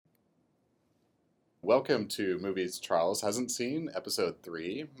Welcome to Movies Charles Hasn't Seen, Episode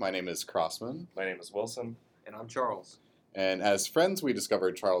 3. My name is Crossman, My name is Wilson. And I'm Charles. and as friends, we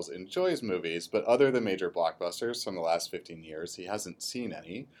discovered Charles enjoys movies, but other than major blockbusters from the last 15 years, he hasn't seen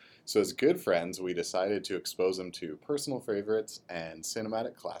any. So, as good friends, we decided to expose him to personal favorites and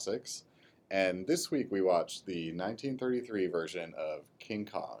cinematic classics. And this week, we watched the 1933 version of King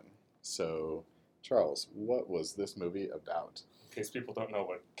Kong. So, Charles, what was this movie about? In case people don't know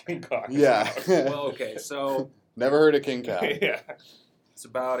what King Kong is Yeah. about. Well, okay, so Never heard of King Kong. yeah. it's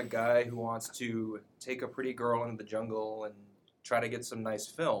about a guy who wants to take a pretty girl into the jungle and try to get some nice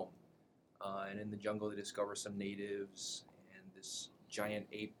film. And in the jungle, they discover some natives and this giant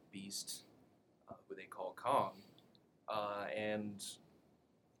ape beast, who they call Kong. And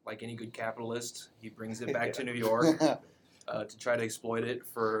like any good capitalist, he brings it back to New York to try to exploit it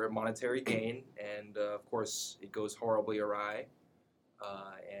for monetary gain. And of course, it goes horribly awry.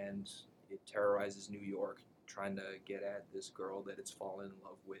 And it terrorizes New York, trying to get at this girl that it's fallen in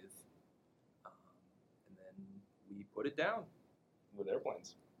love with. And then we put it down. With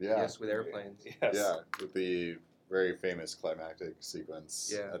airplanes. Yeah. Yes, with airplanes. Yes. Yeah, with the very famous climactic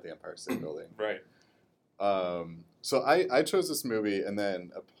sequence Yeah. at the Empire State Building. Right. So I chose this movie, and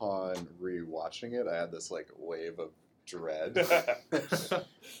then upon rewatching it, I had this like wave of dread.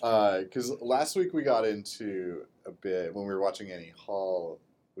 Because last week we got into a bit, when we were watching Annie Hall,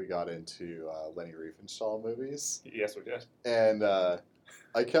 we got into Leni Riefenstahl movies. Yes, we did. And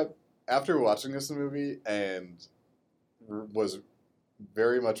I kept, after watching this movie, and was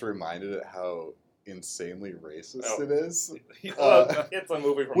very much reminded at how insanely racist it is. Well, it's a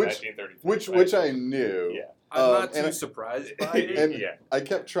movie from 1933. Which I knew. Yeah. I'm not and too I- surprised by it. And yeah. I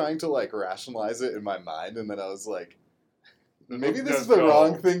kept trying to like rationalize it in my mind, and then I was like, maybe this is There's the no-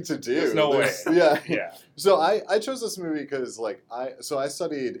 wrong thing to do. There's no way. Yeah. Yeah. So I chose this movie because like I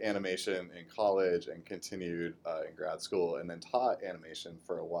studied animation in college and continued in grad school, and then taught animation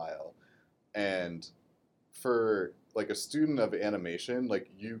for a while. And for like a student of animation, like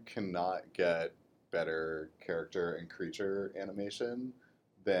you cannot get better character and creature animation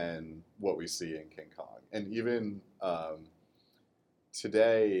than what we see in King Kong. And even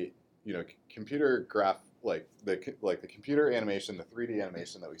today, you know, computer the computer animation, the 3D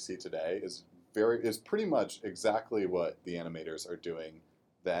animation that we see today is pretty much exactly what the animators are doing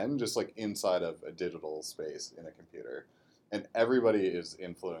then, just like inside of a digital space in a computer. And everybody is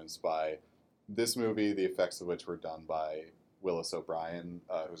influenced by this movie, the effects of which were done by Willis O'Brien,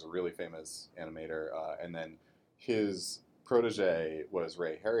 who's a really famous animator, and then his protege was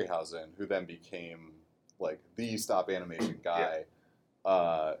Ray Harryhausen, who then became like the stop animation guy.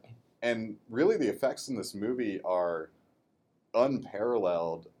 And really, the effects in this movie are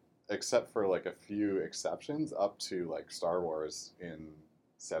unparalleled, except for like a few exceptions, up to like Star Wars in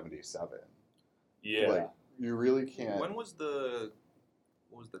 '77. Yeah. Like you really can't. When was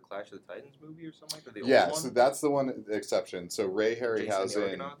what was the Clash of the Titans movie or something like that? The Yeah, old so one? that's the one exception. So Ray Harryhausen,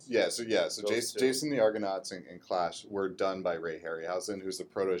 Argonauts? so Those two. Jason the Argonauts and Clash were done by Ray Harryhausen, who's the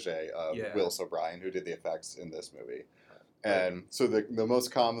protege of Yeah. Willis O'Brien, who did the effects in this movie. And so the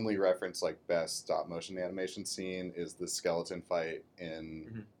most commonly referenced like best stop motion animation scene is the skeleton fight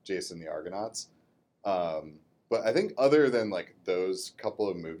in Mhm. Jason the Argonauts. But I think other than like those couple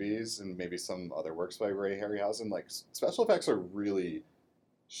of movies and maybe some other works by Ray Harryhausen, like special effects are really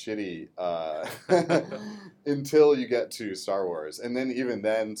shitty until you get to Star Wars, and then even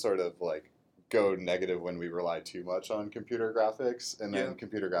then sort of like go negative when we rely too much on computer graphics, and then Yeah.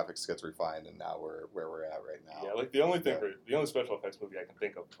 computer graphics gets refined, and now we're where we're at right now. Yeah, like the only special effects movie I can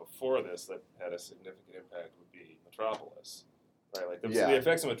think of before this that had a significant impact would be Metropolis. Right? Like the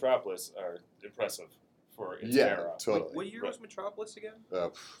effects of Metropolis are impressive for its era. Totally. What year was Metropolis again?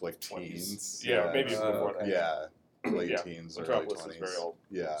 Like 20s. teens. Yeah, maybe even before that. Yeah, late Yeah, teens, early Metropolis 20s. is very old.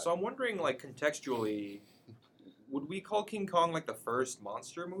 Yeah. So I'm wondering, like, contextually, would we call King Kong like the first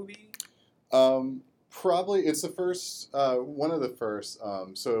monster movie? Probably it's the first, one of the first.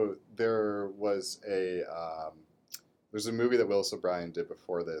 So there was there's a movie that Willis O'Brien did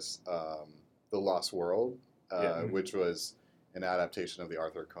before this, The Lost World, which was an adaptation of the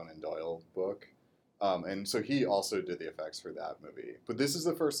Arthur Conan Doyle book. And so he also did the effects for that movie. But this is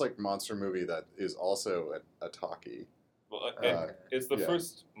the first like monster movie that is also a talkie. Well, it's the yeah.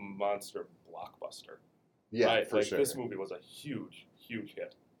 first monster blockbuster. Yeah, right? for like, sure. This movie was a huge, huge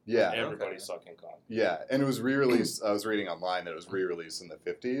hit. Yeah. Everybody Okay. saw King Kong. Yeah, and it was re-released. I was reading online that it was re-released in the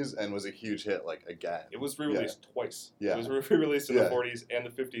 50s and was a huge hit, like again. It was re-released twice. Yeah. It was re-released in Yeah. the 40s and the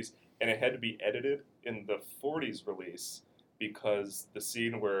 50s, and it had to be edited in the 40s release because the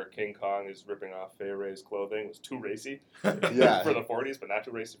scene where King Kong is ripping off Fay Wray's clothing was too racy Yeah. for the 40s, but not too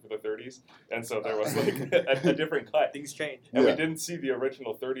racy for the 30s. And so there was like a different cut. Things change. And we Yeah. didn't see the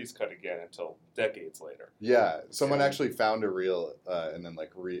original 30s cut again until decades later. Yeah, someone Yeah. actually found a reel and then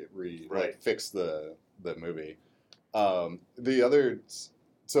like Right. like fixed the movie. The other,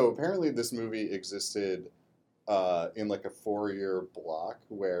 so apparently this movie existed in like a 4-year block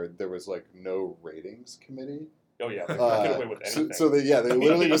where there was like no ratings committee. Oh yeah, they get away with anything. So they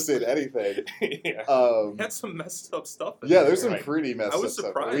literally just did anything. Yeah, Had some messed up stuff. Yeah, there's some Right. pretty messed I up was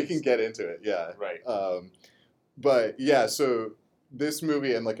stuff. But we surprised. can get into it. Yeah. right. But yeah, so this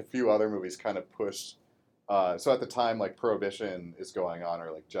movie and like a few other movies kind of pushed. So at the time, like Prohibition is going on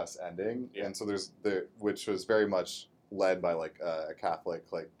or like just ending, Yeah. and so there's which was very much led by like a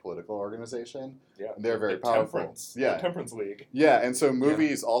Catholic like political organization. Yeah, And they're very the powerful. Temperance, Yeah. the Temperance League. Yeah, and so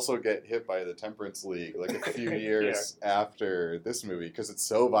movies also get hit by the Temperance League like a few years after this movie because it's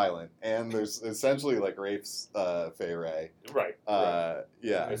so violent and there's essentially like rapes Fay Wray. Right. right.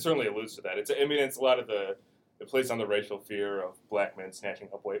 Yeah. It certainly alludes to that. It's a lot of it plays on the racial fear of black men snatching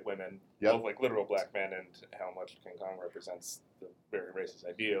up white women, Yep. both like literal black men and how much King Kong represents the very racist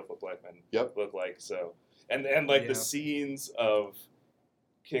idea of what black men Yep. look like. So, and like Yeah. the scenes of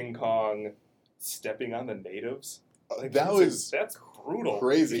King Kong stepping on the natives. Like, That was that's brutal.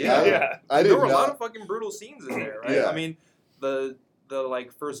 crazy. Yeah. Yeah. I There did were a lot not. of fucking brutal scenes in there, right? Yeah. I mean, the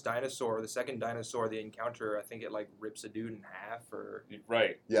like first dinosaur, the second dinosaur they encounter, I think it like rips a dude in half, or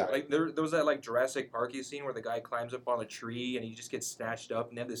Right. Yeah. like there was that like Jurassic Parky scene where the guy climbs up on a tree and he just gets snatched up,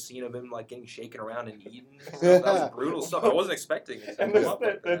 and they have this scene of him like getting shaken around and eaten. That was brutal stuff. I wasn't expecting it. to And come there's up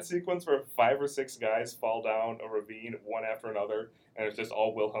like that sequence where 5 or 6 guys fall down a ravine one after another, and it's just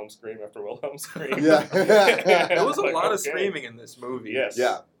all Wilhelm scream after Wilhelm scream. Yeah. There was a Like, lot of okay. screaming in this movie. Yes.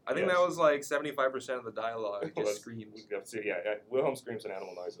 Yeah. I think Yes. that was like 75% of the dialogue, Was- just screams. Yeah, Wilhelm screams and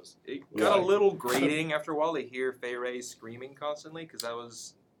animal noises. It Yeah. got a little grating after a while to hear Fay Wray screaming constantly because that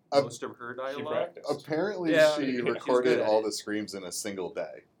was most of her She dialogue. practiced. Apparently, Yeah, she she was recorded good at all it. the screams in a single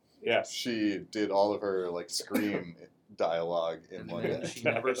day. Yes. She did all of her like scream dialogue in And one then day. she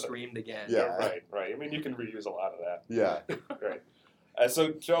never screamed again. Yeah. Right. I mean, you can reuse a lot of that. Yeah. Right.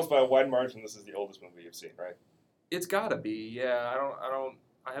 So, Charles, by a wide margin, this is the oldest movie you've seen, right? It's gotta be. Yeah,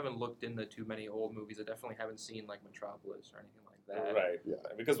 I haven't looked into too many old movies. I definitely haven't seen like Metropolis or anything like that. Right. Yeah.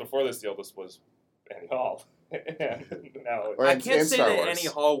 Because before this, the oldest was Annie Hall. And now, Or I and- can't and say Star that Wars. Annie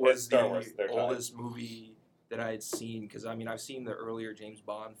Hall And was Star the Wars, their time. oldest movie that I had seen because I mean I've seen the earlier James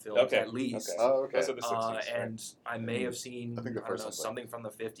Bond films Okay, at least. okay. Oh, okay. Those are the 60s, right? And I may have seen I think the I don't first know, one's like- something from the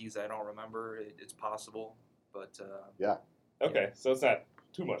 50s. I don't remember. It's possible, but Okay, so it's not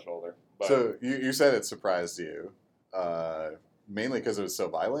too much older. But So you said it surprised you, mainly because it was so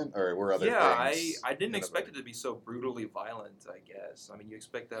violent, or were other yeah, things? I didn't in expect it to be so brutally violent. I guess. I mean, you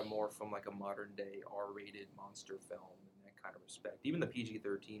expect that more from like a modern day R-rated monster film in that kind of respect. Even the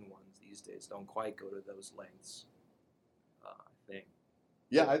PG-13 ones these days don't quite go to those lengths. I think.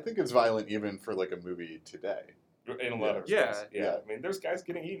 Yeah, I think it's violent even for like a movie today. in a lot of Yeah. respects. Yeah. I mean, there's guys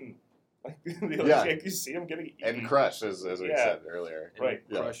getting eaten. Like, Yeah. you see them getting eaten. And crushed, as we Yeah. said earlier. And Right.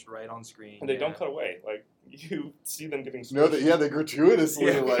 Yeah. crushed right on screen. And they yeah. don't cut away. Like, you see them getting No, squished. they gratuitously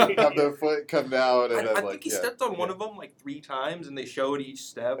Yeah. like have their foot come down and I then think like he yeah. stepped on one Yeah. of them like 3 times, and they showed each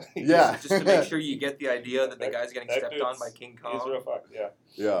step. Yeah. just to make sure you get the idea that the That- guy's getting that stepped on dude's- by King He's real Kong. fucked, yeah.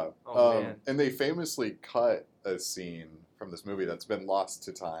 Yeah. Oh, man. And they famously cut a scene from this movie that's been lost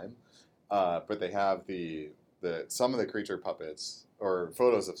to time. But they have the some of the creature puppets, or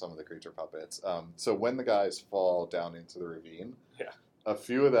photos of some of the creature puppets. So when the guys fall down into the ravine, Yeah. a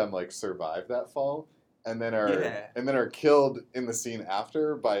few of them like survive that fall, and then are Yeah. killed in the scene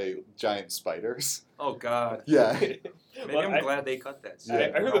after by giant spiders. Oh God. Yeah. Maybe Well, I'm I- glad they cut that. Yeah. scene. I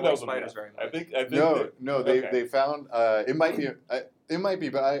heard don't that that like was a spiders myth. very I much. think No, okay. they found it might be,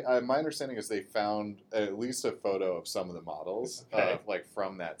 but my understanding is they found at least a photo of some of the models Okay. like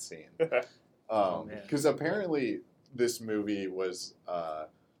from that scene. Oh, man. Because apparently this movie was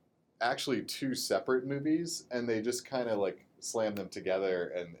actually 2 separate movies, and they just kind of like slammed them together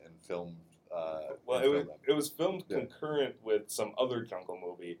and filmed. Well, and filmed them. it was filmed Yeah. concurrent with some other jungle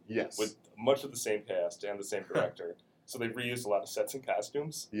movie Yes. with much of the same cast and the same director. So they reused a lot of sets and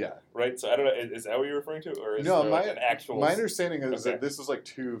costumes, yeah. right? So I don't know, is that what you're referring to, or is No, there my like an actual? my understanding is Okay. that this was like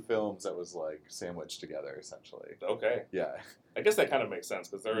 2 films that was like sandwiched together essentially. Okay, Yeah. I guess that kind of makes sense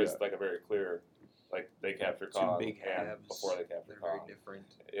because there is Yeah. like a very clear, like they capture 2 Kong big and halves. before they capture They're very Kong. different.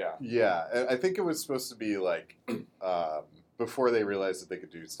 Yeah, Yeah, and I think it was supposed to be like before they realized that they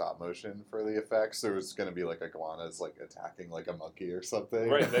could do stop motion for the effects, there was going to be like iguanas like attacking like a monkey or something.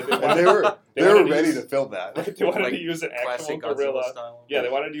 Right. And they were ready to film that. They wanted Like to use an actual classic Godzilla gorilla. style. Yeah, they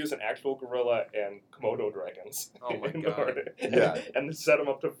wanted to use an actual gorilla and Komodo dragons. Oh my in God. order- Yeah. and set them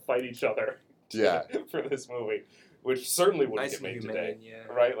up to fight each other. Yeah. For this movie, which certainly wouldn't Nice get and made humane, today.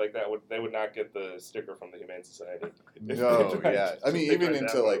 yeah. Right, like they would not get the sticker from the Humane Society. if No, they tried yeah. to- I mean, if they even tried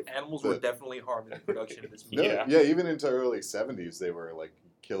into that like Animals the- were definitely harmed in the production of this no, movie. Yeah. even into early 70s, they were like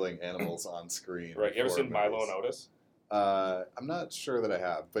killing animals on screen. Right, you ever before seen Milo movies. and Otis? I'm not sure that I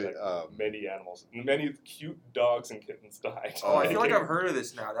have, but Like, many animals, many cute dogs and kittens died. Oh, I feel like I've heard of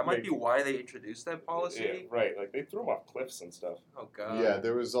this now. That might be why they introduced that Yeah, policy. right, like they threw them off cliffs and stuff. Oh god. yeah,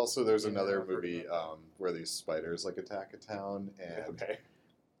 there's Yeah, another I've heard movie about where these spiders like attack a town, and Okay.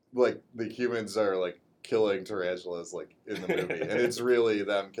 like the humans are like killing tarantulas like in the movie, and it's really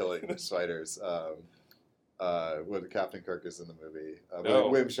them killing the spiders. When Captain Kirk is in the movie,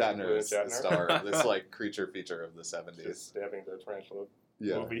 William Shatner William is the Shatner. star. This like creature feature of the Just 70s. stabbing the tarantula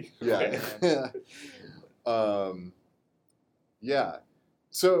Yeah, movie. yeah, yeah.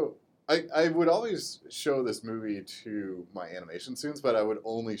 So I would always show this movie to my animation students, but I would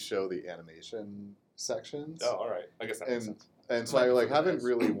only show the animation sections. Oh, all right. I guess that makes And sense. and so I like Might be haven't nice.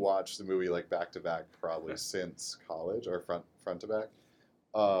 really watched the movie like back to back probably since college or front to back,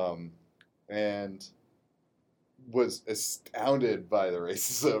 and was astounded by the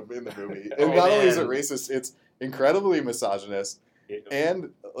racism in the movie. And Oh, not only is it man. racist, it's incredibly misogynist It-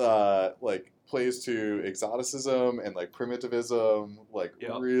 and like plays to exoticism and like primitivism, like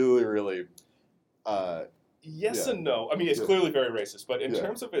Yep. really, really. Yes Yeah. and no. I mean, it's Yeah. clearly very racist, but in Yeah.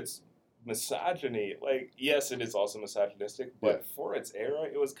 terms of its misogyny, like, yes, it is also misogynistic, but Yeah. for its era,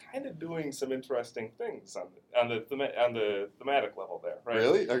 it was kind of doing some interesting things on the thematic level there, right?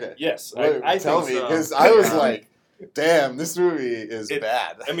 Really? Okay. Yes, Wait, I tell think me, so. because I was Yeah. like, "Damn, this movie is It-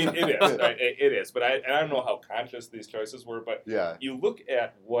 bad." I mean, it is. Right? It is, but I don't know how conscious these choices were. But Yeah, you look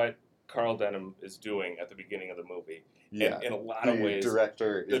at what Carl Denham is doing at the beginning of the movie, yeah. and in a lot of ways,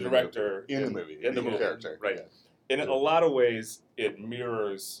 director, the director in the movie, in the movie, character, right? Yeah. and in a lot of ways, it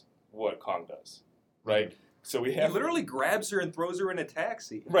mirrors what Kong does, right? So we He have literally grabs her and throws her in a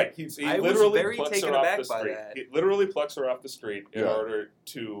taxi. right. He I was literally very plucks taken her off aback the by street. that. He literally plucks her off the street in Yeah. order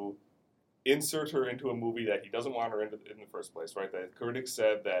to insert her into a movie that he doesn't want her in the first place, right? The critics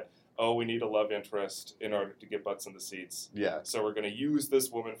said that, oh, we need a love interest in order to get butts in the seats. Yeah, So we're going to use this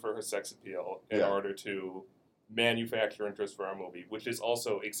woman for her sex appeal in Yeah. order to manufacture interest for our movie, which is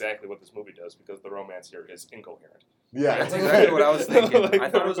also exactly what this movie does because the romance here is incoherent. yeah. That's exactly what I was thinking. Like- I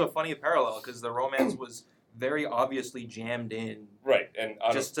thought it was a funny parallel because the romance was very obviously jammed in Right, and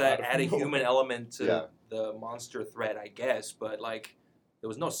just to add a human element to Yeah. the monster threat, I guess. But like, there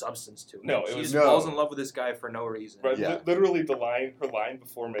was no substance to it. No, it She was- just No. falls in love with this guy for no reason. Right, Yeah. literally her line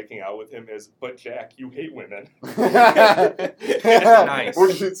before making out with him is, "But Jack, you hate women." Nice.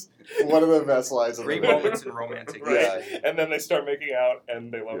 Which is one of the best lines of Great the movie. moments in romantic. Right, Yeah. and then they start making out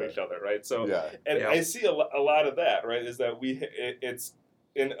and they love Yeah. each other, right? So, Yeah, and Yeah. I see a lot of that, right? Is that it's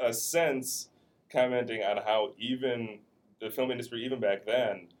in a sense commenting on how even the film industry, even back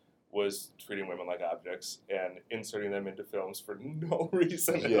then, was treating women like objects and inserting them into films for no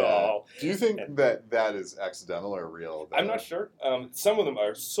reason at Yeah. all. Do you think And- that is accidental or real? I'm not sure. Some of them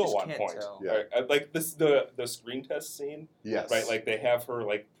are so Just on can't point. tell. Yeah. Right? Like the screen test scene, Yes. right? Like they have her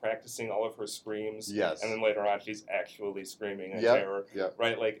like practicing all of her screams, Yes. and then later on she's actually screaming in Yep. terror, Yep.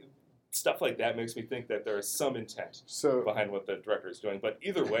 right? Like stuff like that makes me think that there is some intent So behind what the director is doing. But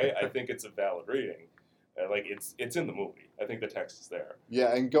either way, I think it's a valid reading. Like it's in the movie. I think the text is there.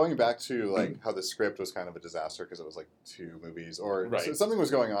 yeah, and going back to like how the script was kind of a disaster because it was like 2 movies, or Right. so something was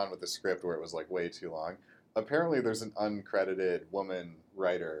going on with the script where it was like way too long. Apparently, there's an uncredited woman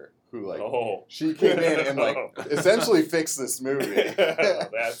writer who like oh, she came in and like essentially fixed this movie.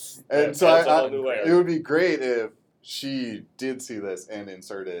 that's And that so adds a I- whole new layer. It would be great if she did see this and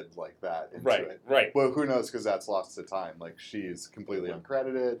inserted like that into Right, it. right. Well, who knows? Because that's lost to time. Like she's completely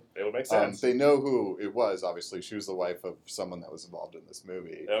uncredited. It would make sense. They know who it was. Obviously, she was the wife of someone that was involved in this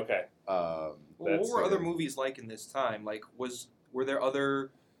movie. Okay. Well, what That's were other it. movies like in this time? Like, were there other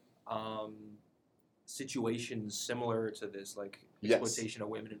situations similar to this, like Yes. exploitation of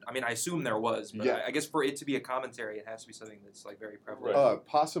women? I mean, I assume there was, but Yeah. I guess for it to be a commentary, it has to be something that's like very prevalent. Right.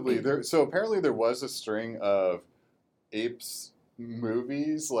 Possibly there. So apparently there was a string of apes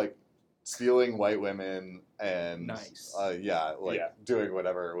movies like stealing white women and Nice. yeah, like Yeah. doing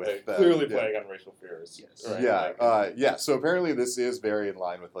whatever with them. Clearly Yeah. playing on racial fears. Yes. Right? Yeah, Like, yeah. So apparently this is very in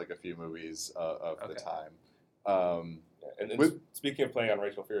line with like a few movies of the Okay. time. And With- speaking of playing on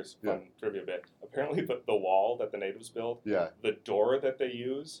racial fears, fun trivia bit. Apparently, the wall that the natives built, Yeah. the door that they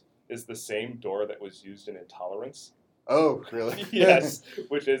use is the same door that was used in Intolerance. Oh, really? Yes,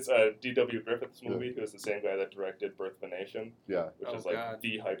 which is D.W. Griffith's movie, who is the same guy that directed Birth of a Nation, Yeah. which Oh, is like God.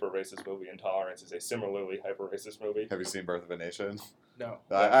 the hyper-racist movie. Intolerance is a similarly hyper-racist movie. Have you seen Birth of a Nation? No.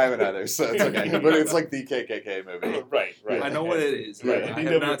 I haven't either, so it's okay. But it's like the KKK movie. Right. Yeah. I know what it is. Right, Yeah. and I have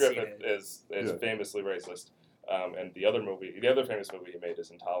D.W. not seen Griffith it. is Yeah. famously racist. And the other famous movie he made is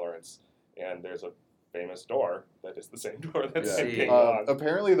Intolerance, and there's a famous door that is the same door that Yeah. Sam King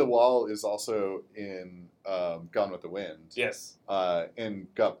Apparently, the wall is also in Gone with the Wind. Yes.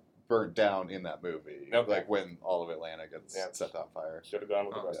 And got burnt down in that movie. Okay. Like when all of Atlanta gets Yeah. set on fire. Should have gone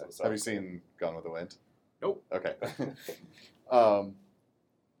with the Oh, rest Yeah. of the stuff. Have you seen Gone with the Wind? Nope. Okay.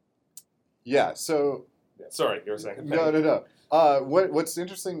 Yeah, so Yeah, sorry, you were saying. no. What's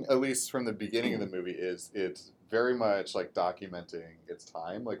interesting, at least from the beginning of the movie, is it's very much like documenting its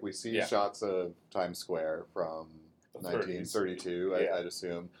time. Like we see Yeah. shots of Times Square from The 30s. 1932, Yeah. I'd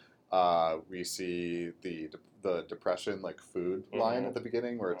assume. We see the Depression like food line Mhm. at the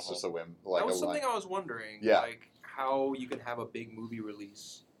beginning, where it's Mhm. just a whim, like That was a something line. I was wondering. Yeah. Like how you can have a big movie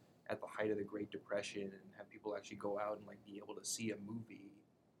release at the height of the Great Depression and have people actually go out and like be able to see a movie.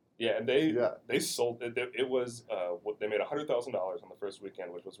 Yeah, and they sold it. It was they made $100,000 on the first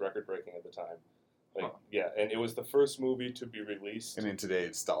weekend, which was record breaking at the time. Like, Huh. yeah, and it was the first movie to be released. And in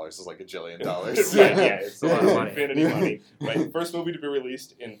today's dollars, is like $1 jillion. Right, yeah, it's a lot of money. infinity money. Right, first movie to be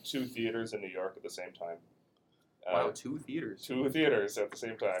released in 2 theaters in New York at the same time. Wow, 2 theaters. 2 theaters at the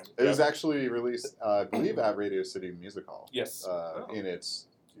same time. It was Yeah. actually released, I believe, at Radio City Music Hall. Yes, Oh. In its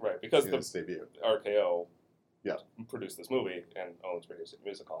right, because in the its debut. RKO Yeah. produced this movie and owns Radio City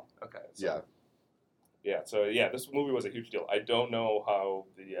Music Hall. Okay. So, Yeah. Yeah, so yeah, this movie was a huge deal. I don't know how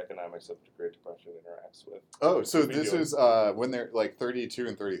the economics of the Great Depression interacts with. Oh, so movie this deal. is when they're like 32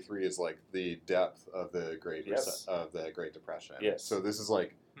 and 33 is like the depth of the Yes. Great Depression. Yes. So this is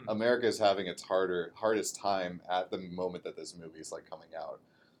like Hmm. America is having its hardest time at the moment that this movie is like coming out,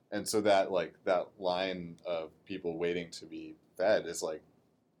 and so that line of people waiting to be fed is like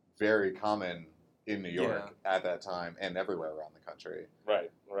very common in New York at that time and everywhere around the country.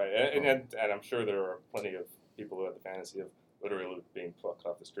 Right, and I'm sure there are plenty of people who had the fantasy of literally being plucked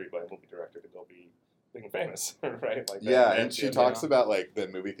off the street by a movie director to go be big and famous, right? Like Yeah, that, and she talks about like the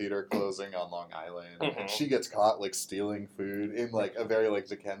movie theater closing on Long Island, Mhm. and she gets caught like stealing food in like a very like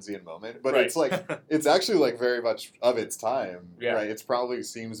Dickensian moment. But Right. it's like it's actually like very much of its time, Yeah. right? It's probably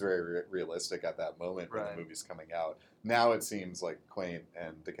seems very realistic at that moment when Right. the movie's coming out. Now it seems like quaint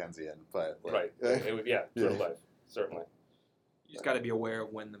and Dickensian, but like, right. It would, yeah, true Yeah. to life, certainly. You just got to be aware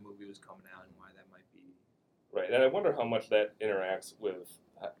of when the movie was coming out and why that might be. Right, and I wonder how much that interacts with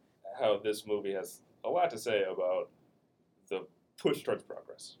how this movie has a lot to say about the push towards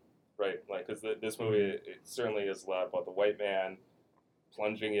progress, right? Like, because this movie, it certainly is a lot about the white man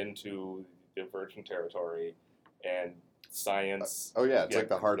plunging into the virgin territory and science. Oh yeah, it's Yeah. like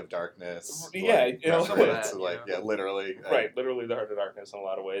the heart of darkness. Yeah, like, you know, some of reference, that, like yeah. literally. Right, literally the heart of darkness in a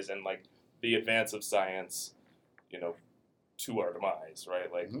lot of ways, and like the advance of science, to our demise,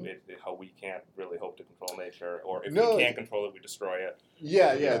 right? Like Mhm. how we can't really hope to control nature, or if No. we can't control it, we destroy it.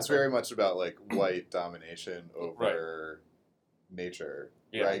 Yeah, Yeah. it's very much about like white domination over nature,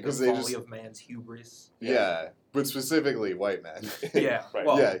 Yeah. right? The Because they folly just of man's hubris. yeah, but specifically white men. Yeah. Right.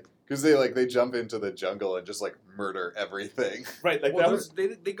 Well, Yeah, because they jump into the jungle and just like murder everything. Right, like well, that was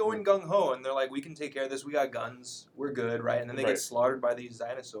they go in gung ho and they're like, we can take care of this. We got guns. We're good, right? And then they Right. get slaughtered by these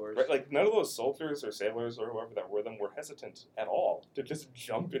dinosaurs. right, like none of those soldiers or sailors or whoever that were them were hesitant at all to just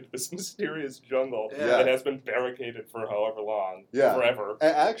jump into this mysterious jungle Yeah. that has been barricaded for however long, Yeah. forever.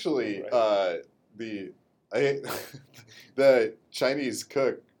 Actually, Right. the Chinese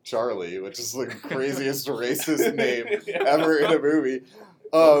cook Charlie, which is the craziest racist name Yeah. ever in a movie.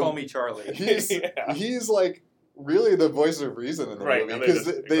 Don't call me Charlie. Yeah. He's like really the voice of reason in the Right, movie and they because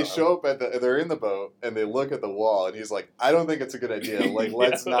just they ignore show up they're in the boat and they look at the wall and he's like, I don't think it's a good idea. Like,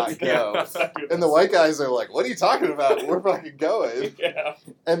 let's not go. let's not do And the this. white guys are like, what are you talking about? We're fucking going. Yeah.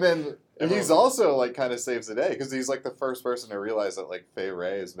 And then Everyone- he's also like kind of saves the day because he's like the first person to realize that like Fay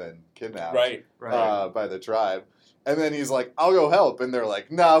Ray has been kidnapped Right. Right. by the tribe. And then he's like, I'll go help. And they're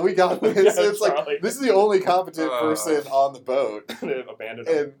like, nah, we got this. Yeah, It's like, Charlie. this is the only competent person on the boat. They abandoned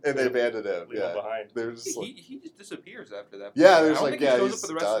him. And they abandoned him. Leave him Yeah. behind. They're just like, he just disappears after that. Yeah, point. there's I don't like, think yeah, he shows he's up for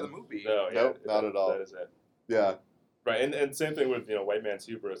the rest of done. the movie. No, yeah, Nope, not at all. That is it. yeah. Right, and same thing with white man's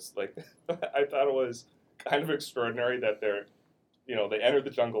hubris. Like, I thought it was kind of extraordinary that they're, they enter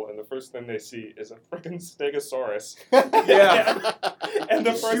the jungle and the first thing they see is a freaking Stegosaurus. Yeah. And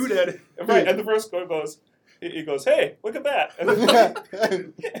the first Shoot at it. right, and the first quote goes, he goes, "Hey, look at that!"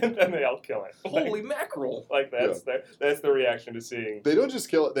 And then they all kill it. Holy mackerel! Like that's the reaction to seeing. They don't just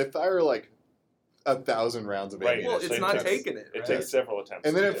kill it; they fire like 1,000 rounds of Right. ammunition. Well, it's It not takes- taking it. It Right? takes several attempts.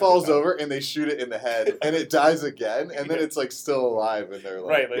 and then to it take falls out. over, and they shoot it in the head, and it dies again, and then it's like still alive, and they're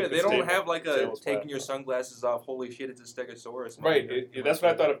like, Right, like Yeah, the they don't stable- have like a stable's taking flat. your sunglasses off. Holy shit, it's a Stegosaurus. Right, that's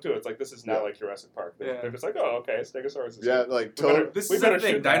what I thought of too. It's like this is not Yeah. like Jurassic Park. They're Yeah. just like, oh, okay, Stegosaurus is yeah, here. like We better- total. This We is the better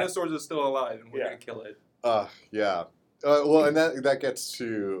thing. shoot that. Dinosaurs are still alive, and we're Yeah. gonna kill it. Yeah. Well, and that gets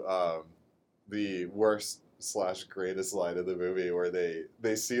to the worst / greatest line of the movie, where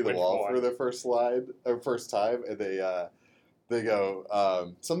they see the Which wall one? for the first time, and they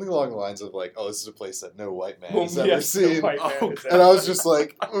go something along the lines of like, "Oh, this is a place that no white man has ever Yes, the seen." white man Oh, is And I was just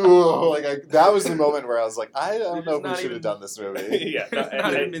like, "Ooh!" Like that was the moment where I was like, "I don't They're know if just we not should even- have done this movie." yeah, Not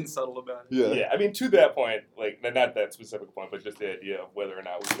and even been subtle about it. Yeah. yeah, I mean, to that point, like, not that specific point, but just the idea of whether or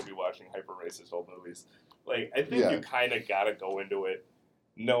not we should be watching hyper-racist old movies. Like, I think Yeah. you kind of got to go into it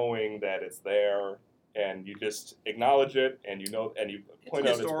knowing that it's there, and you just acknowledge it, and you know, and you It's point an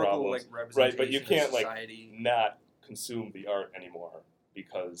out its historical problems, like Right, but you representation can't, of like, society. not consume the art anymore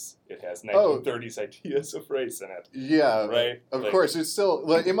because it has Oh. 1930s ideas of race in it, Yeah, right? Of Like- course, it's still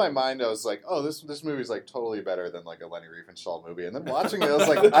like in my mind. I was like, "Oh, this movie's like totally better than like a Lenny Riefenstahl movie." And then watching it, I was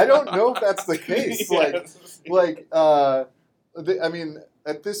like, "I don't know if that's the case." Like, I mean,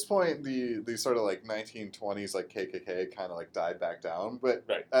 at this point, the sort of like 1920s like KKK kind of like died back down, but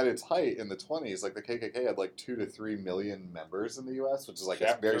Right. at its height in the 20s, like the KKK had like 2 to 3 million members in the U.S., which is like a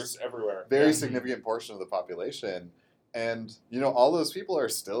chapters everywhere. very Yeah. significant portion of the population. And all those people are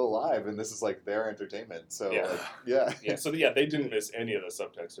still alive, and this is like their entertainment. So Yeah. like, yeah. Yeah, so yeah, they didn't miss any of the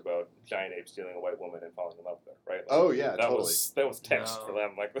subtext about giant apes stealing a white woman and falling in love with her, right? Like, Oh yeah, that totally. was text No. for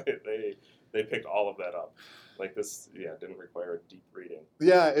them. Like they picked all of that up. Like this, yeah, didn't require deep reading.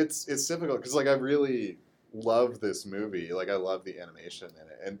 Yeah, it's difficult because like I really love this movie. Like I love the animation in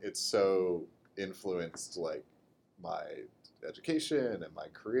it, and it's so influenced like my education and my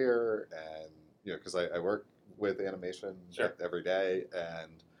career, and because I work with animation Sure. every day,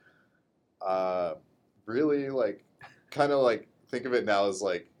 and really like kind of like think of it now as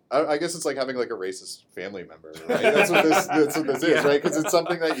like I guess it's like having like a racist family member, right? That's what this is, Yeah. right? Because it's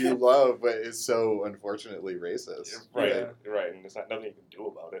something that you love, but is so unfortunately racist. Right, right, and there's nothing you can do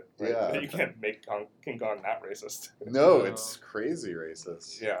about it. Right? Yeah. You can't make King Kong not racist. No, No. it's crazy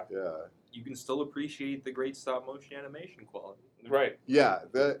racist. Yeah. Yeah. You can still appreciate the great stop motion animation quality. Right, Yeah,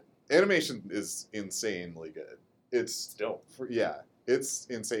 the animation is insanely good. It's still. it's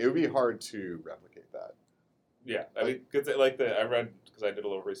insane. It would be hard to replicate that. Yeah, I mean, because I read because I did a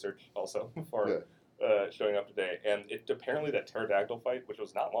little research also before showing up today, and apparently that pterodactyl fight, which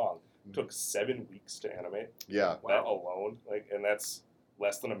was not long, took 7 weeks to animate. Yeah, That alone, and that's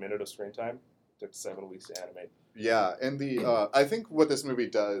less than a minute of screen time. It took 7 weeks to animate. yeah, and the I think what this movie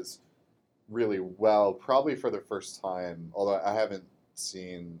does really well, probably for the first time, although I haven't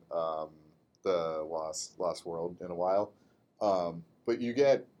seen the Lost World in a while, but you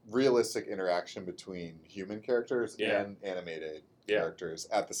get realistic interaction between human characters Yeah. and animated Yeah. characters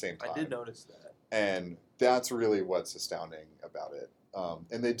at the same time. I did notice that. And that's really what's astounding about it.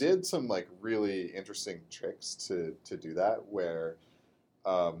 And they did some like really interesting tricks to do that, where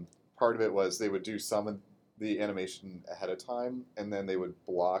part of it was they would do some of the animation ahead of time, and then they would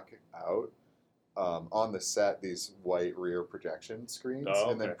block out on the set these white rear projection screens, Oh,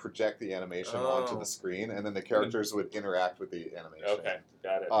 and then okay. project the animation onto Oh. the screen, and then the characters would interact with the animation. Okay,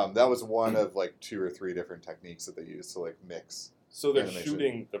 got it. That was one of like 2 or 3 different techniques that they used to like mix. So they're animation.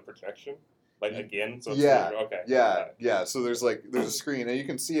 shooting the projection, like again. So it's Yeah, okay. Yeah, got it. yeah. So there's a screen, and you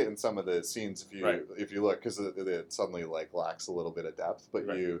can see it in some of the scenes if you Right. look, because it suddenly like lacks a little bit of depth. But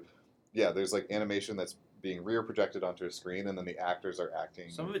Right. there's like animation that's being rear projected onto a screen, and then the actors are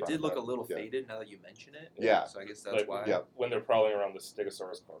acting. Some in of it front did look a that. little Yeah. faded now that you mention it. Yeah. So I guess that's Like, why. yeah. When they're prowling around the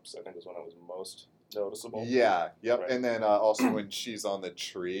Stegosaurus corpse, I think is when it was most noticeable. Yeah, yep. Right. And then also when she's on the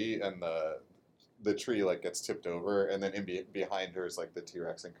tree and the tree like gets tipped over, and then behind her is like the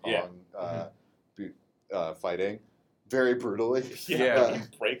T-Rex and Kong Yeah. fighting very brutally. Yeah.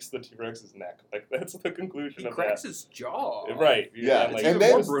 He breaks the T-Rex's neck. Like that's the conclusion He of cracks that. his jaw. Right. Yeah, like, It's and even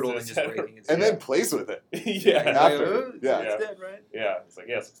then- more brutal than just breaking his And head. then plays with it. yeah. After, It's yeah. dead, right? Yeah. It's like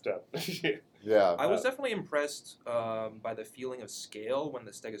yes, it's dead. Yeah. I was definitely impressed by the feeling of scale when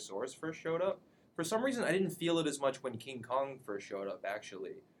the Stegosaurus first showed up. For some reason, I didn't feel it as much when King Kong first showed up,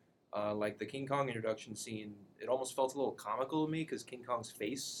 actually. Like the King Kong introduction scene, it almost felt a little comical to me because King Kong's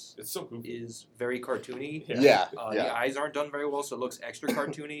face It's so goofy. is very cartoony. Yeah. Yeah. The Yeah. eyes aren't done very well, so it looks extra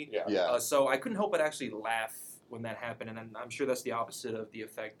cartoony. Yeah. Yeah. So I couldn't help but actually laugh when that happened, and I'm sure that's the opposite of the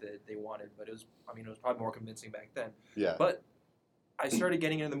effect that they wanted. But it was probably more convincing back then. Yeah. But I started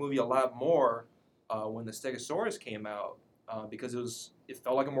getting into the movie a lot more when the Stegosaurus came out because it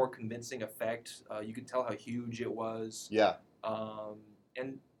felt like a more convincing effect. You could tell how huge it was. Yeah.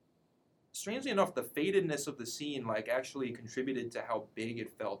 And strangely enough, the fadedness of the scene actually contributed to how big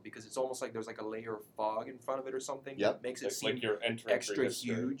it felt because it's almost like there's a layer of fog in front of it or something that makes it seem like you're entering extra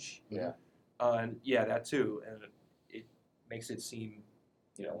huge. Yeah. And yeah, that too, and it makes it seem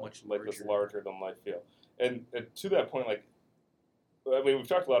much like larger. this larger than life feel. And to that point, we've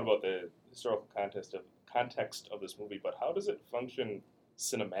talked a lot about the historical context of this movie, but how does it function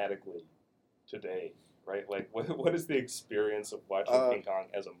cinematically today? Right, what is the experience of watching King Kong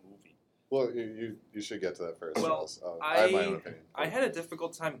as a movie? Well, you should get to that first. Well, I have my own opinion. I had a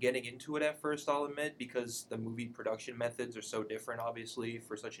difficult time getting into it at first, I'll admit, because the movie production methods are so different, obviously,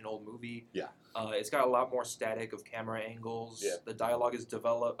 for such an old movie. Yeah. It's got a lot more static of camera angles. Yeah. The dialogue is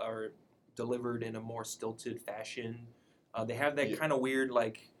delivered in a more stilted fashion. They have that kind of weird,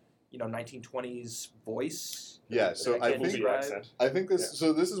 1920s voice. Yeah, so I think this. Yeah.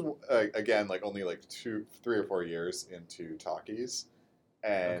 So this is again only 2, 3, or 4 years into talkies,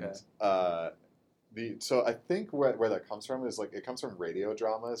 and so I think where that comes from is it comes from radio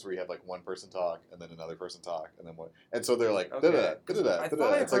dramas where you have one person talk and then another person talk and then one, and so they're like da-da, da-da,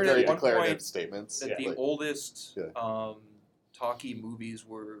 da-da. It's very declarative statements. That the oldest talkie movies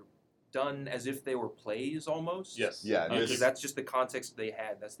were done as if they were plays almost. Yes. Yeah. Because that's just the context they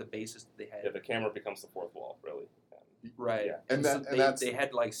had. That's the basis that they had. Yeah, the camera becomes the fourth wall, really. Right. Yeah. And they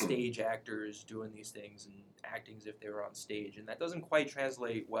had stage actors doing these things and acting as if they were on stage, and that doesn't quite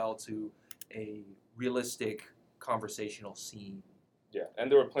translate well to a realistic conversational scene. Yeah,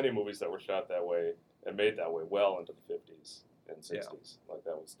 and there were plenty of movies that were shot that way and made that way well into the 50s and 60s. Yeah.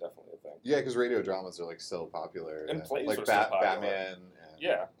 That was definitely a thing. Yeah, because radio dramas are still popular. And plays like are still popular. Batman.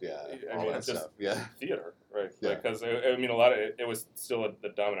 Yeah. All that just stuff. Yeah. Theater, right? Yeah. Because a lot of it was still the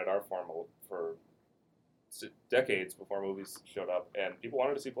dominant art form for decades before movies showed up, and people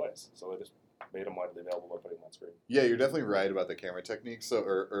wanted to see plays, so they just made them widely available by putting them on screen. Yeah, you're definitely right about the camera technique. So,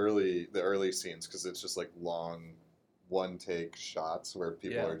 the early scenes, because it's just long, one take shots where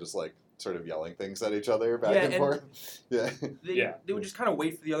people are just sort of yelling things at each other back and forth. Yeah, they would just kind of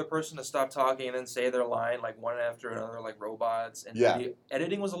wait for the other person to stop talking and then say their line one after another, like robots. And the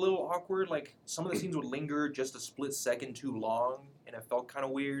editing was a little awkward. Some of the scenes would linger just a split second too long, and it felt kind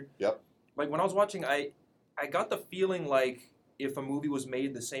of weird. Yep. When I was watching, I got the feeling if a movie was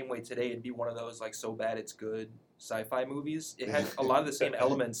made the same way today, it'd be one of those so bad it's good sci-fi movies. It had a lot of the same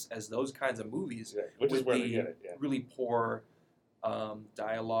elements as those kinds of movies, which is where they get it. Yeah. Really poor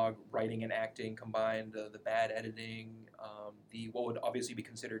dialogue, writing, and acting combined. The bad editing, what would obviously be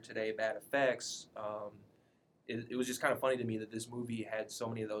considered today bad effects. It was just kind of funny to me that this movie had so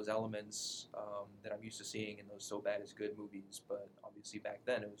many of those elements that I'm used to seeing in those so bad is good movies. But obviously back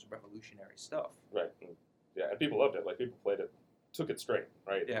then it was revolutionary stuff. Right. And people loved it. People played it, took it straight,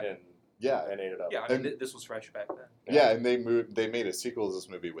 right? Yeah. And ate it up. Yeah, this was fresh back then. Yeah, and they made a sequel to this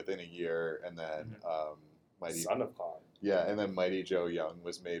movie within a year, and then Son of Kong. Yeah, and then Mighty Joe Young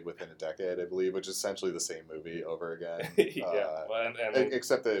was made within a decade, I believe, which is essentially the same movie over again.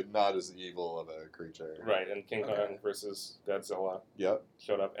 Except that not as evil of a creature. Right, and King Kong versus Godzilla. Yep.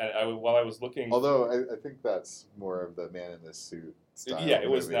 Showed up, and while I was looking, although I think that's more of the man in the suit style. Yeah, it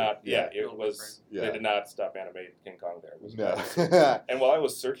was movie. not. Yeah, it was. Yeah. They did not stop animating King Kong there. It was no. And while I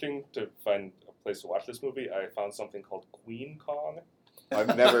was searching to find a place to watch this movie, I found something called Queen Kong.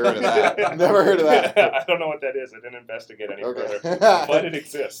 I've never heard of that. Never heard of that. I don't know what that is. I didn't investigate any further, but it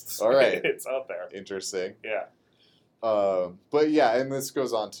exists. All right, it's out there. Interesting. Yeah. But yeah, and this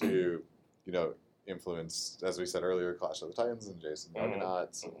goes on to, influence, as we said earlier, Clash of the Titans and Jason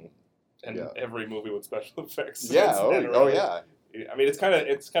Argonauts. And every movie with special effects. Yeah. Oh yeah. I mean, it's kind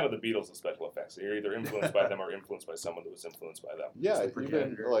of the Beatles of special effects. You're either influenced by them or influenced by someone who was influenced by them. Yeah,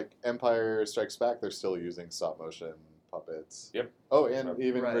 even Empire Strikes Back, they're still using stop motion puppets. Yep. Oh, and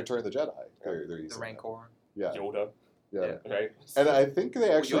even Return of the Jedi, they're using the Rancor. Yeah. Yoda. Yeah. Right. And I think they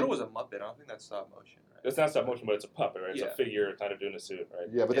actually Yoda was a Muppet. I don't think that's stop motion. Right? It's not stop motion, but it's a puppet, right? It's a figure kind of doing a suit, right?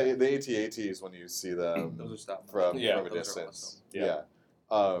 Yeah, but the AT-ATs, when you see them those are stop from motion. a distance. Awesome.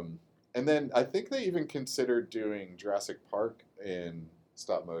 Yeah. And then I think they even considered doing Jurassic Park in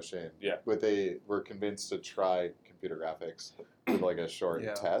stop motion. Yeah. But they were convinced to try computer graphics with a short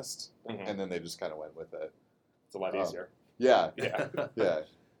test, and then they just kind of went with it. It's a lot easier. Yeah. Yeah. Yeah.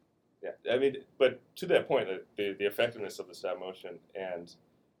 Yeah. I mean, but to that point, the effectiveness of the stop motion and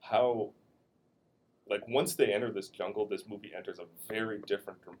how, once they enter this jungle, this movie enters a very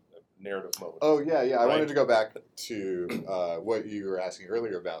different narrative mode. Oh yeah. I Right. wanted to go back to what you were asking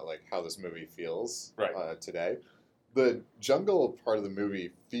earlier about, like how this movie feels Right. today. The jungle part of the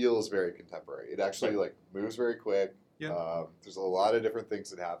movie feels very contemporary. It actually like moves very quick. Yeah. There's a lot of different things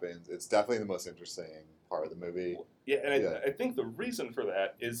that happen. It's definitely the most interesting part of the movie. Yeah, and Yeah. I think the reason for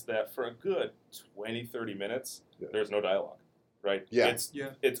that is that for a good 20, 30 minutes, Yeah. there's no dialogue, right? Yeah.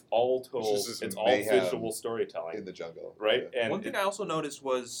 It's all told, It's just this it's all mayhem visual storytelling, In the jungle, right? Yeah. And One thing I also noticed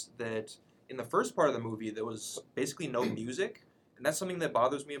was that in the first part of the movie, there was basically no music. And that's something that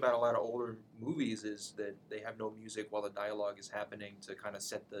bothers me about a lot of older movies is that they have no music while the dialogue is happening to kind of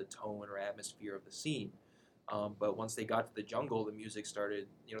set the tone or atmosphere of the scene. But once they got to the jungle, the music started,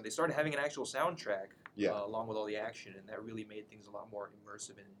 they started having an actual soundtrack Yeah. along with all the action. And that really made things a lot more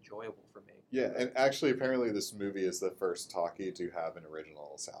immersive and enjoyable for me. Yeah, and actually, apparently, this movie is the first talkie to have an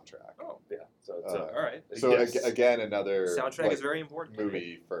original soundtrack. Oh, yeah, so it's Uh, all right. So yes. again, another Soundtrack like, is very important.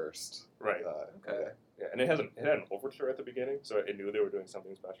 movie first. right. Okay. Yeah, and it had an overture at the beginning, so I knew they were doing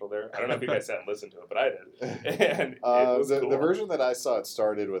something special there. I don't know if you guys sat and listened to it, but I did, and it was the, cool. the version that I saw, it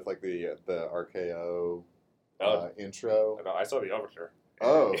started with like the RKO intro. No, I saw the overture.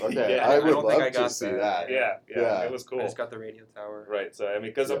 Oh, okay. Yeah. I I would don't think love I to got see that. that. Yeah, it was cool. I just got the radio tower. Right, so I mean,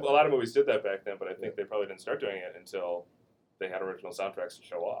 because Yeah. a lot of movies did that back then, but I think Yeah. they probably didn't start doing it until they had original soundtracks to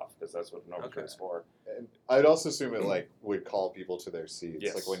show off, because that's what an overture Okay. is for. And I'd also assume it like would call people to their seats.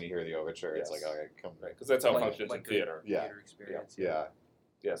 Yes. Like when you hear the overture, it's Yes. like, okay, come Right, because that's how it Like- functions like in a theater. Yeah. Theater experience. Yeah.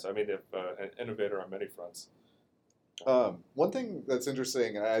 Yeah, so I mean, if an innovator on many fronts. One thing that's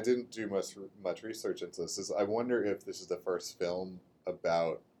interesting, and I didn't do much research into this, is I wonder if this is the first film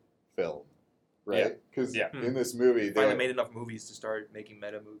about film, right? Because Yeah. in this movie, they Finally made enough movies to start making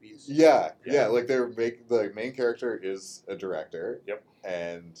meta movies. yeah, Yeah. like the main character is a director, Yep.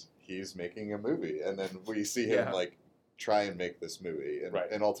 and he's making a movie, and then we see him Yeah. like try and make this movie, and,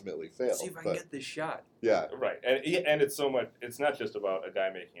 Right. and ultimately fail. Let's see if I can But get this shot. yeah, Right, and it's so much. It's not just about a guy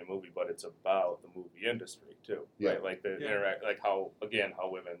making a movie, but it's about the movie industry too. Yeah. Right, like the Yeah. interact, like how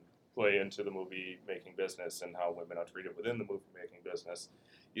women play into the movie making business and how women are treated within the movie making business.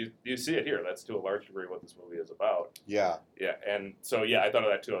 You see it here. That's to a large degree what this movie is about. yeah, Yeah, and so I thought of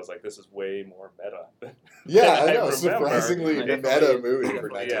that too. I was like, this is way more meta. yeah. than I know, remember. surprisingly I meta definitely- movie for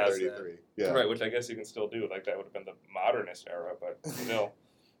definitely yes. 1933. Yeah, Right, which I guess you can still do. Like that would have been the modernist era, but still,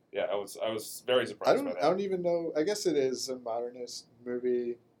 yeah, I was very surprised by that. I don't even know. I guess it is a modernist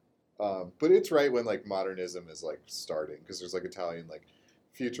movie, but it's right when like modernism is like starting, because there's like Italian like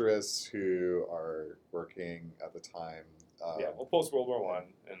futurists who are working at the time. Yeah, well, post World War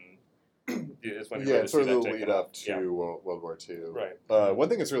One, and it's when you Yeah, really it's sort of see the that taking lead up off. to Yeah, World War II. right. One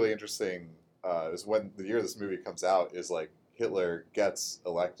thing that's really interesting is when the year this movie comes out is like Hitler gets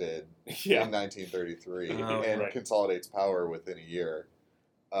elected Yeah, in 1933 Oh, and right. consolidates power within a year.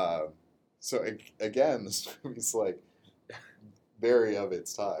 Again, this movie's like very of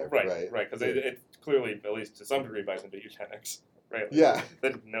its time, right? right, because it clearly, at least to some degree, buys into eugenics, right? Like, Yeah.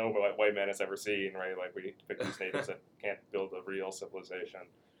 that no white man has ever seen, right? Like we depict these natives that can't build a real civilization,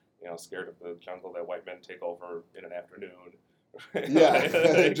 scared of the jungle that white men take over in an afternoon.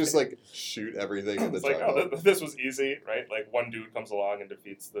 Yeah, just like shoot everything in the It's like, jungle. oh, this was easy, right? Like one dude comes along and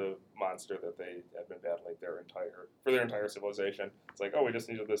defeats the monster that they had been battling their entire civilization. It's like, oh, we just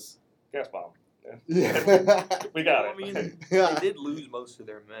needed this gas bomb. Yeah, We got Well, it. I mean, yeah. they did lose most of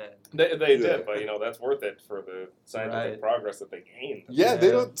their men. They Yeah. did, but that's worth it for the scientific Right. progress that they gained. Yeah, they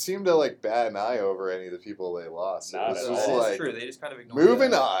Yeah. don't seem to like bat an eye over any of the people they lost. Not It's at just all. That's like true. They just kind of ignored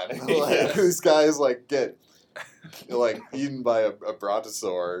moving that. on. Yeah. Like, these guys like get like eaten by a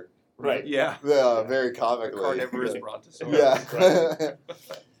brontosaur. Right. Yeah. Very A comically. carnivorous brontosaurus. Yeah. Right.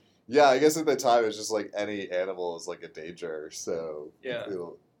 Yeah, I guess at the time it's just like any animal is like a danger. So Yeah.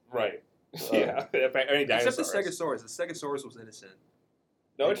 it'll- Right. Yeah. Any Except the dinosaurs. Stegosaurus. The Stegosaurus was innocent.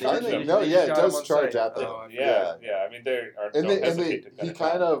 No, it They charged just- them. No, they yeah, it shot him does on charge sight. at them. Oh, Yeah. I mean, they are. And, don't they, hesitate to he attack.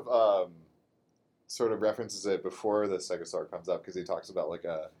 kind of sort of references it before the Stegosaur comes up, because he talks about like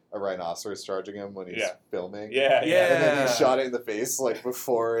a rhinoceros charging him when he's Yeah. filming. Yeah. Yeah. And then he shot it in the face like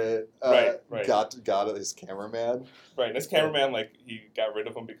before it Right. got at his cameraman. Right. And this cameraman, like, he got rid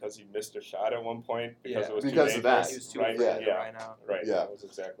of him because he missed a shot at one point because Yeah. it was Because too of that. dangerous. He was too right. afraid Yeah. of the Yeah. rhino. Right. Yeah. That was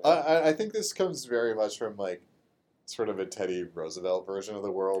exactly. I think this comes very much from like sort of a Teddy Roosevelt version of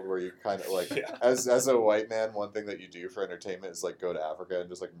the world, where you kind of like Yeah. as a white man, one thing that you do for entertainment is like go to Africa and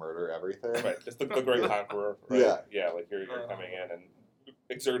just like murder everything. Right. It's the great conqueror. Right? Yeah. Yeah. Like you're coming in and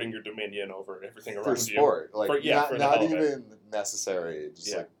exerting your dominion over everything around For sport, like For- yeah, not, for the not hell of it. even necessary. Just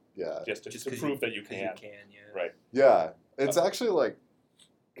Yeah. like yeah, you. Just to 'cause prove that you 'Cause can. you can, yeah. Right. yeah. It's actually like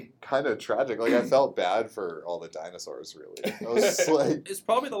kind of tragic. Like I felt bad for all the dinosaurs. Really, I was just like, It's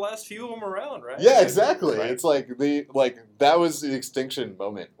probably the last few of them around, right? yeah, exactly. Right. It's like that was the extinction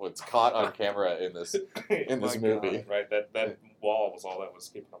moment. What's caught on camera in this My movie. God. Right, that wall was all that was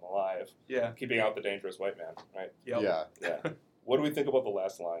keeping them alive, Yeah. keeping out the dangerous white man. Right. Yep. Yeah, Yeah. What do we think about the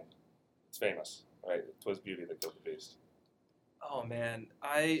last line? It's famous, right? "'Twas beauty that killed the beast." Oh man,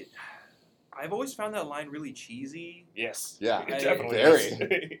 I've always found that line really cheesy. Yes. Yeah, It definitely very. is.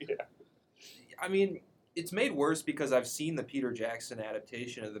 Yeah. I mean, it's made worse because I've seen the Peter Jackson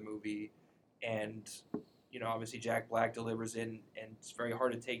adaptation of the movie, and obviously Jack Black delivers in, and it's very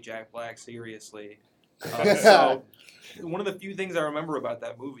hard to take Jack Black seriously. So one of the few things I remember about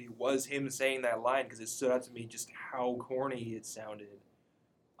that movie was him saying that line because it stood out to me just how corny it sounded.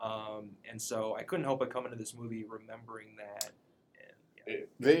 And so I couldn't help but come into this movie remembering that. And,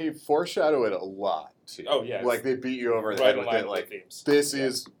 They foreshadow it a lot too. Oh, yeah. Like they beat you over the Right head in with line it. with Like the themes. this Yeah.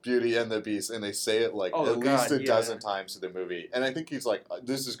 is Beauty and the Beast, and they say it like Oh, at least God, a yeah. dozen times to the movie. And I think he's like,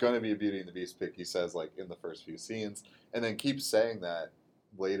 "This is going to be a Beauty and the Beast pick." He says like in the first few scenes, and then keeps saying that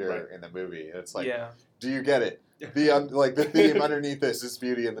later Right. in the movie. And it's like, yeah. do you get it? The theme underneath this is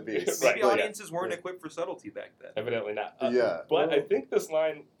Beauty and the Beast. Right. Maybe Like, audiences weren't equipped for subtlety back then. Evidently not. Yeah. But I think this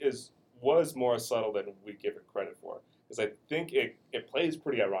line was more subtle than we give it credit for, because I think it plays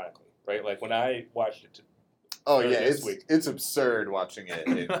pretty ironically, right? Like when I watched it. Oh Or yeah, this week. it's absurd watching it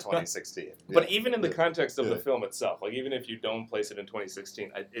in 2016. But Yeah. even in the context of the Yeah. film itself, like even if you don't place it in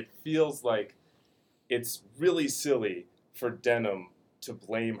 2016, it feels like it's really silly for Denham to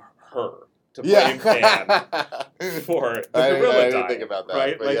blame her, to blame Pan for the I gorilla didn't dying, think about that,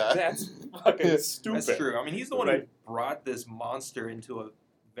 right? but Like yeah. that's fucking stupid. That's true. I mean, he's the one Right. who brought this monster into a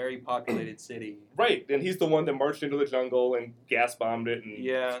very populated city. Right, and he's the one that marched into the jungle and gas bombed it and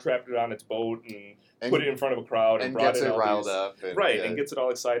Yeah. trapped it on its boat and And, put it in front of a crowd and, and brought gets in it all riled these, up. And, right, yeah. and gets it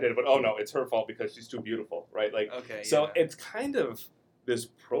all excited. But oh no, it's her fault because she's too beautiful, right? Like Okay. so, yeah. it's kind of this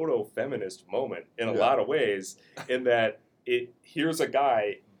proto-feminist moment in a Yeah. lot of ways, in that here's a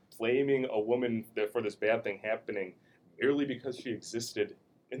guy blaming a woman for this bad thing happening merely because she existed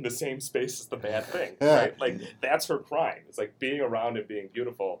in the same space as the bad thing, Yeah. right? Like that's her crime. It's like being around and being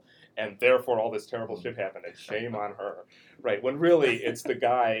beautiful, and therefore all this terrible shit happened, and shame on her, right? When really it's the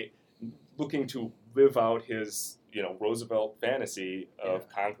guy looking to live out his, Roosevelt fantasy of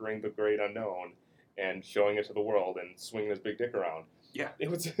conquering the great unknown and showing it to the world and swinging his big dick around. Yeah. It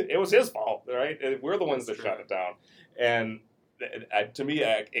was his fault, right? We're the ones That's that true. shut it down, and to me,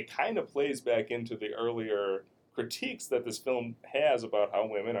 it kind of plays back into the earlier critiques that this film has about how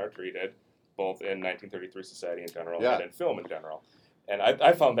women are treated, both in 1933 society in general Yeah. and in film in general. And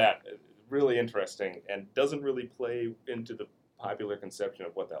I found that really interesting, and doesn't really play into the popular conception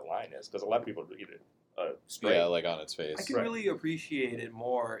of what that line is, because a lot of people read it straight. Yeah, like on its I face. can Right. really appreciate it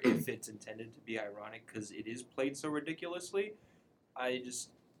more if it's intended to be ironic because it is played so ridiculously. I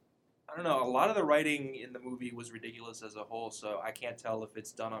don't know. A lot of the writing in the movie was ridiculous as a whole, so I can't tell if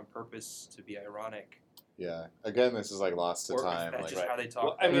it's done on purpose to be ironic Yeah. Again, this is like lost to or time. if that's Like, just how they talk.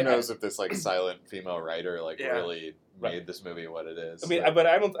 Well, I who mean, knows if this like silent female writer Yeah. really Right. made this movie what it is. I mean, Like, but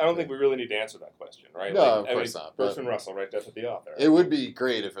I don't think we really need to answer that question, right? No, Like, of course not, but- Bertrand Russell, right? Death of the Author. it would be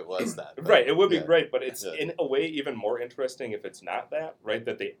great if it was that. but, Right, it would be yeah. great, but it's Yeah. in a way even more interesting if it's not that, right?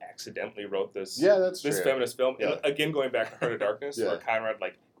 That they accidentally wrote this Yeah, that's this true. feminist film. Yeah. And again, going back to Heart of Darkness, Yeah. where Conrad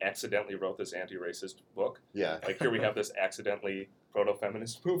accidentally wrote this anti-racist book. Yeah. Like here we have this accidentally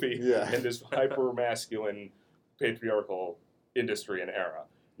proto-feminist movie Yeah. in this hyper-masculine, patriarchal industry and era.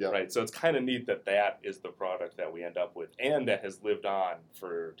 Yeah. Right, so it's kind of neat that is the product that we end up with, and that has lived on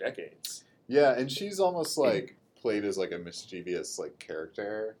for decades. Yeah, and she's almost like played as like a mischievous like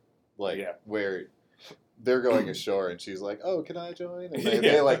character, like Yeah. where they're going ashore and she's like, "Oh, can I join?" And they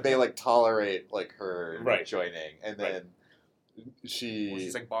Yeah. they tolerate like her Right. joining, and then Right. she, Well,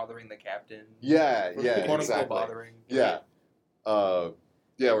 she's like bothering the captain. yeah, Quote yeah, unquote exactly, bothering. yeah,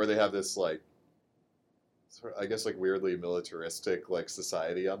 yeah, where they have this like, sort of, I guess like weirdly militaristic like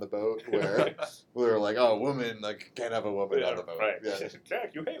society on the boat where they're like, "Oh, woman, like can't have a woman on the boat." Right. Yeah,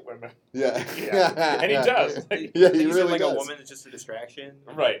 Jack, you hate women. yeah, Yeah. And he does. Like, Yeah, Like he you said, really like does. a woman is just a distraction.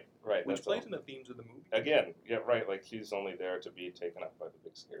 right. Which That's plays all. in the themes of the movie. Again, yeah, right. Like she's only there to be taken up by the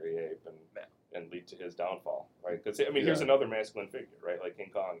big scary ape and lead to his downfall, right? Because here's Yeah. another masculine figure, right? Like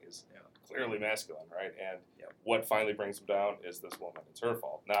King Kong is Yeah. clearly masculine, right? And Yeah. what finally brings him down is this woman. It's her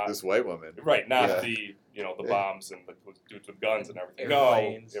fault, not This white woman. right, not Yeah. the the bombs and the dudes with guns and everything.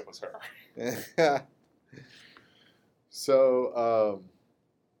 Airplanes. No, it was her. So,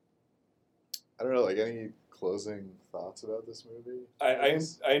 I don't know, like any closing thoughts about this movie? I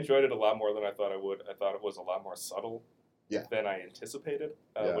enjoyed it a lot more than I thought I would. I thought it was a lot more subtle Yeah. than I anticipated,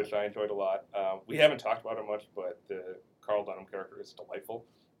 Yeah. which I enjoyed a lot. We haven't talked about it much, but the Carl Dunham character is delightful,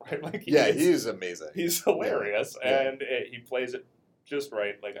 right? Like He's amazing. he's hilarious, Yeah. and he plays it just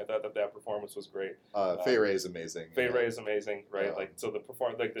right. Like I thought that performance was great. Faye Ray is amazing. Faye Ray is amazing, right? Yeah. Like so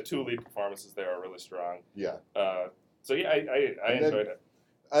the two lead performances there are really strong. Yeah. So yeah, I enjoyed it.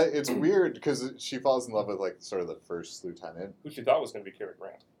 It's weird because she falls in love with like sort of the first lieutenant. Who she thought was going to be Cary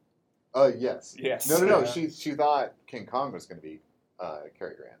Grant. Yes. Yes. No. Yeah. She thought King Kong was going to be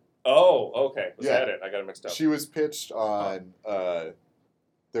Cary Grant. Oh, okay. Was Yeah. that it? I got it mixed up. She was pitched on.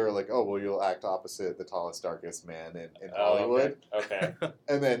 They were like, "Oh, well, you'll act opposite the tallest, darkest man in Hollywood." Okay.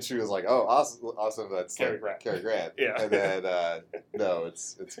 And then she was like, "Oh, awesome! That's Cary like Grant. Cary Grant." Yeah. And then no,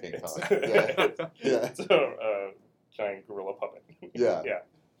 it's King Kong. Yeah. Yeah. So, giant gorilla puppet. Yeah. Yeah.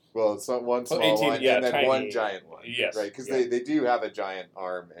 Well, it's not one small 18, one yeah, and then tiny. one giant one. Yes, Right, because yeah. they do have a giant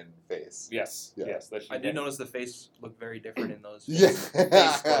arm and face. Yes. Yeah. Yes. That she I did notice the face looked very different in those Yeah. face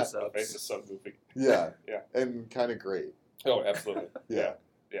The close-ups. face is so goofy. Yeah. Yeah. And kind of great. Oh, absolutely. Yeah.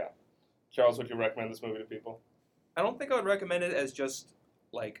 Charles, would you recommend this movie to people? I don't think I would recommend it as just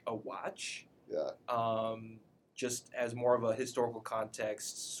like a watch. Yeah. Just as more of a historical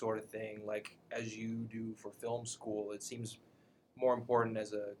context sort of thing, like as you do for film school. It seems more important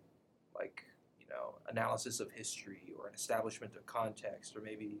as a analysis of history or an establishment of context, or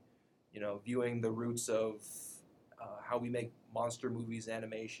maybe viewing the roots of how we make monster movies,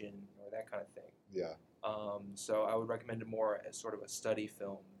 animation, or that kind of thing. Yeah. So I would recommend it more as sort of a study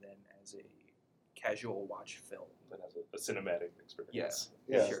film than as a casual watch film. That has a cinematic experience.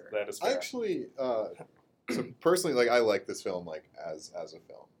 Yeah. Sure. That is I fair. actually, so personally, like I like this film like as a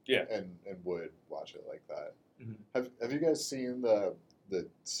film. Yeah. And would watch it like that. Mhm. Have you guys seen the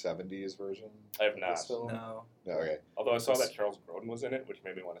 70s version? I have of not. This film? No. No. Okay. Although I saw that Charles Grodin was in it, which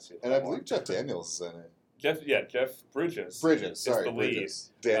made me want to see it. And I more. believe Jeff Daniels is in it. Jeff Bridges. Bridges, is sorry, the lead.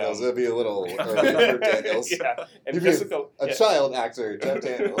 Bridges. Daniels, Um, that'd be a little early for Daniels. Yeah, and He'd be Jessica. A yeah. child actor, Jeff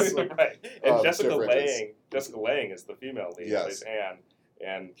Daniels. Right, and Jeff Jessica Bridges. Lang is the female lead. Yes. Plays Anne,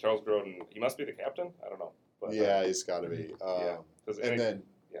 and Charles Grodin. He must be the captain. I don't know. But, Yeah, he's got to be. Yeah. 'cause And then,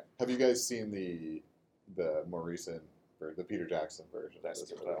 yeah. have you guys seen the more recent, or the Peter Jackson version? of that's this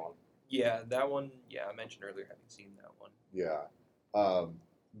that movie? one. Yeah, that one. Yeah, I mentioned earlier having seen that one. Yeah.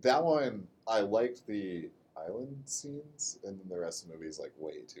 That one, I liked the island scenes, and then the rest of the movie is like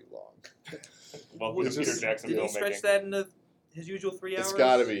way too long. Well, Was the Peter just- Jackson Did he filmmaking. stretch that into his usual 3 hours? It's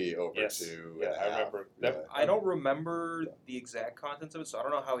got to be over Yes. 2 Yeah, and a I half. remember Yeah. that- I don't remember the exact contents of it, so I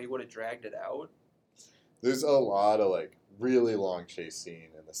don't know how he would have dragged it out. There's a lot of like really long chase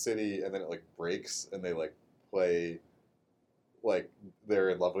scene in the city, and then it like breaks, and they like play like they're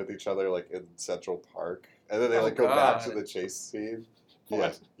in love with each other like in Central Park, and then they Oh, like go back to God. the chase scene.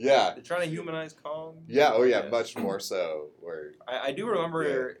 What? Yeah. They're trying to humanize Kong. Yeah. Oh yeah. Yeah. Much more so. Where I do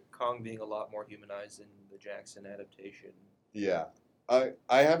remember Kong being a lot more humanized in the Jackson adaptation. yeah. I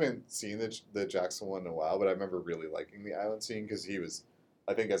haven't seen the Jackson one in a while, but I remember really liking the island scene because he was,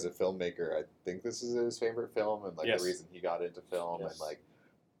 I think as a filmmaker, I think this is his favorite film, and like Yes. the reason he got into film, Yes. and like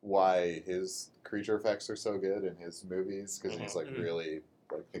why his creature effects are so good in his movies, because he's like Mhm. really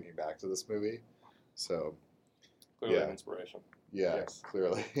like thinking back to this movie. So Clearly Yeah. an inspiration. yeah, Yes.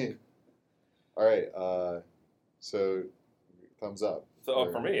 clearly. All right, so thumbs up.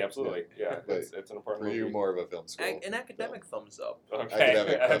 So, for me, absolutely. Yeah, But it's an important For you, movie. more of a film school. An academic thumbs up. Okay.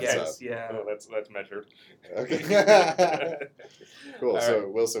 Academic I thumbs guess, up. yeah. Oh, that's measured. Okay. Cool. All So right.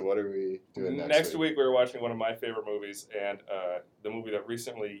 Wilson, what are we doing Next week, we're watching one of my favorite movies, and the movie that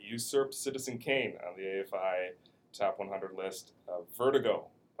recently usurped Citizen Kane on the AFI Top 100 list, Vertigo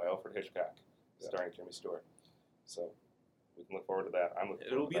by Alfred Hitchcock, Yeah. starring Jimmy Stewart. So we can look forward to that. I'm looking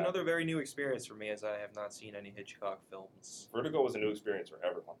It'll forward be to that. another very new experience for me, as I have not seen any Hitchcock films. Vertigo was a new experience for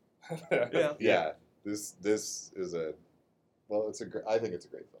everyone. Yeah. Yeah, this is a well, I think it's a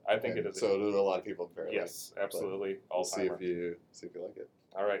great film. I think And it is. So do a lot of people apparently. Yes, absolutely. We'll All see timer. if you like it.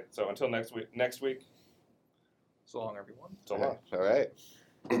 All right. So until next week. So long, everyone. So long. All right.